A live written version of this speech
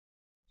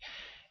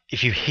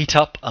if you heat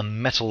up a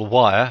metal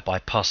wire by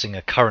passing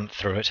a current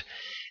through it,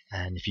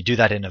 and if you do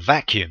that in a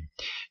vacuum,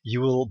 you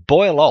will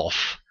boil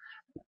off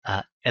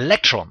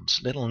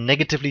electrons, little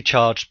negatively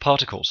charged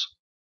particles.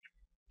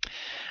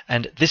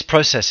 And this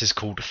process is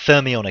called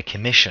thermionic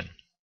emission.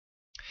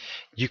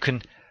 You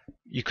can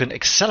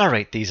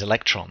accelerate these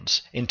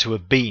electrons into a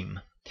beam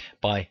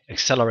by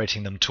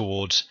accelerating them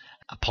towards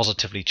a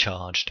positively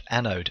charged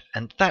anode,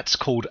 and that's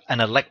called an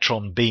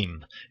electron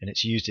beam, and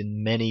it's used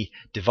in many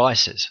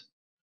devices.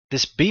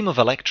 This beam of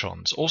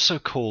electrons, also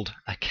called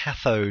a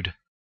cathode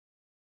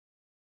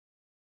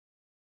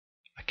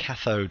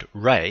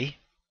ray,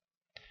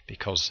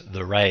 because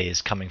the ray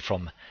is coming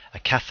from a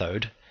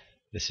cathode,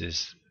 this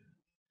is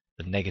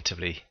the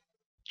negatively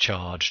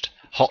charged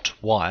hot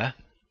wire,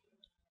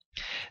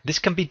 this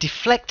can be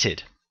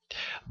deflected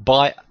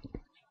by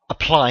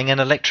applying an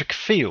electric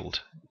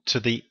field to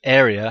the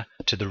area,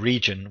 to the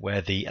region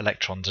where the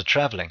electrons are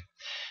traveling.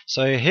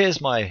 So here's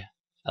my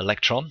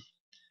electron.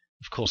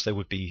 Of course, there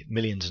would be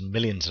millions and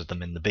millions of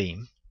them in the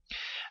beam.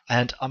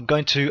 And I'm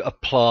going to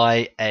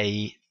apply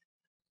an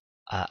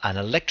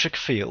electric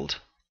field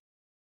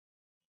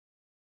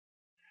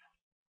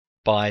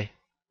by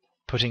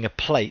putting a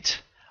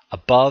plate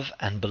above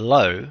and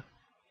below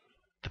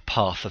the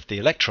path of the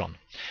electron.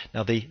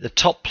 Now the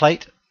top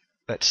plate,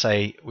 let's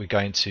say we're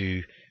going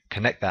to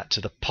connect that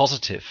to the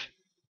positive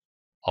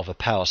of a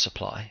power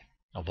supply,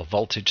 of a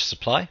voltage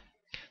supply.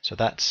 So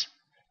that's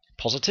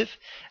positive,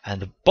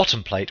 and the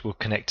bottom plate will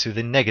connect to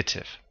the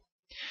negative.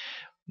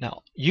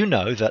 Now you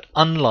know that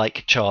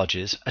unlike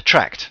charges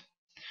attract.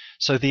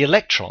 So the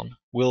electron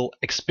will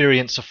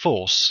experience a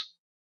force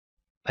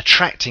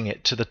attracting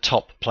it to the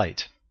top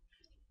plate.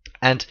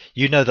 And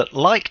you know that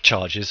like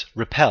charges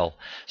repel.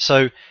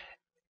 So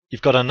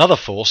you've got another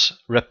force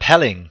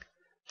repelling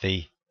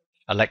the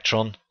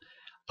electron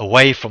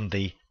away from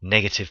the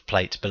negative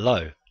plate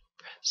below.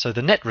 So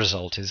the net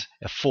result is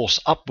a force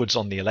upwards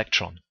on the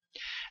electron.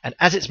 And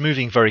as it's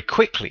moving very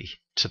quickly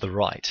to the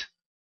right,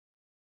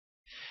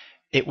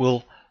 it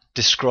will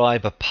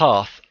describe a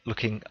path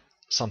looking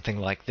something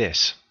like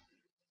this.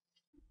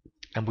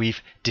 And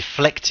we've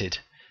deflected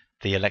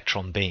the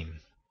electron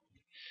beam.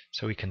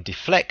 So we can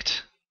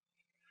deflect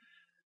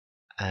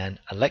an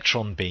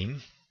electron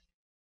beam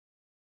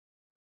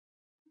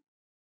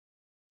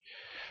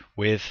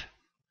with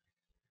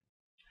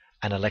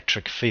an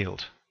electric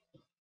field.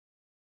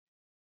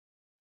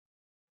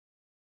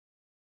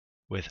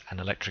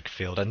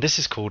 And this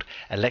is called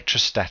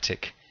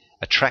electrostatic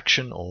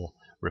attraction or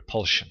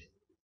repulsion.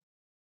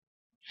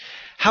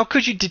 How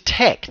could you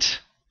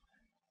detect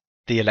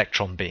the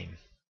electron beam?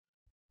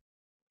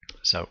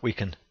 So we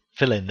can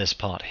fill in this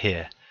part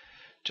here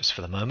just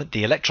for the moment.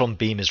 The electron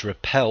beam is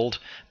repelled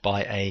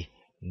by a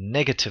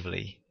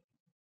negatively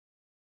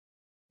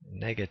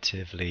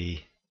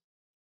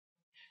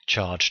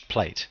charged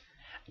plate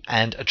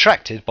and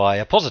attracted by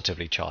a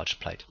positively charged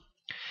plate.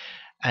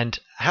 And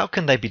how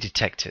can they be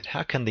detected?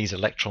 How can these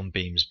electron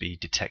beams be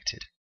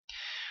detected?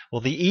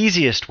 Well, the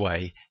easiest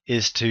way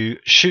is to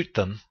shoot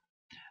them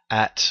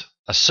at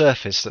a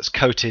surface that's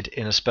coated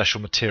in a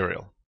special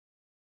material.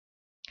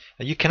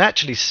 Now, you can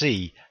actually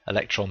see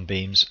electron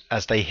beams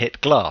as they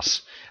hit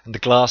glass, and the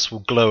glass will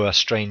glow a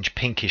strange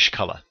pinkish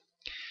color.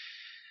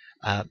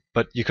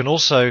 But you can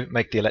also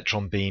make the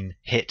electron beam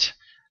hit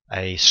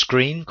a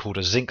screen called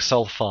a zinc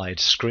sulfide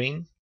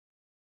screen.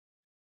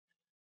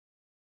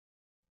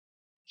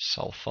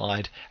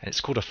 And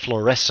it's called a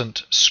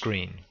fluorescent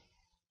screen.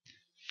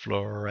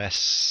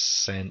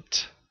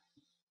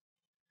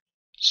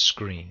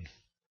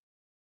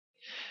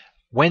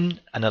 When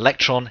an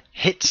electron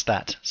hits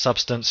that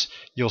substance,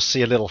 you'll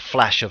see a little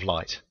flash of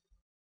light.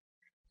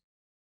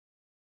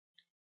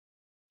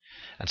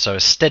 And so a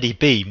steady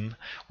beam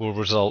will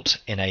result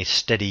in a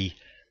steady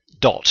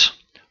dot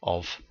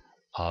of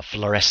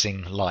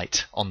fluorescing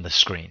light on the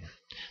screen.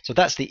 So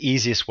that's the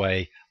easiest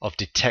way of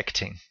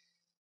detection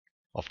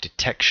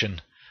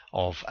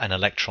of an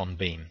electron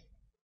beam,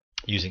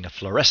 using a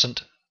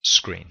fluorescent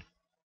screen.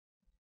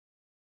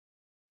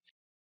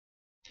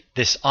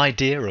 This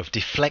idea of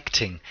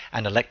deflecting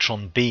an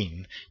electron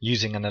beam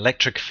using an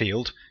electric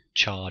field,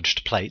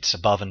 charged plates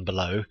above and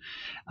below,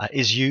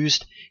 is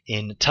used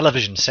in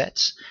television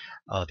sets,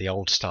 the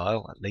old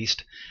style at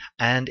least,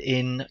 and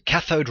in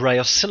cathode ray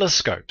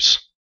oscilloscopes,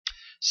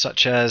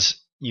 such as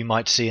you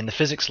might see in the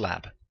physics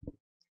lab.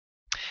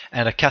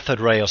 And a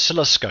cathode ray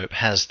oscilloscope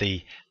has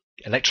the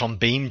electron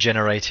beam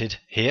generated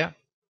here,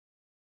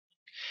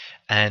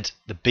 and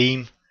the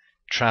beam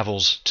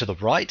travels to the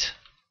right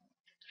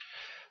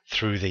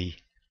through the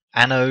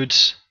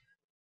anodes,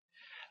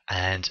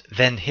 and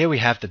then here we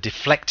have the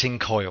deflecting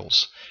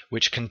coils,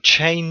 which can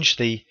change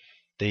the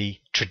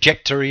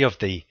trajectory of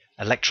the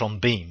electron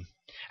beam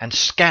and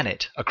scan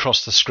it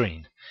across the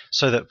screen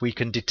so that we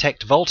can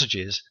detect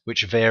voltages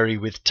which vary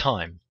with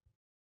time.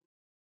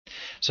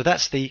 So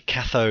that's the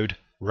cathode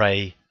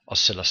ray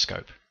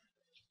oscilloscope.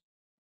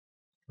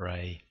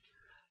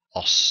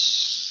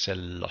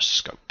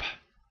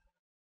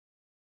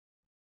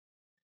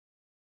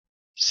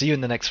 See you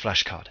in the next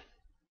flashcard.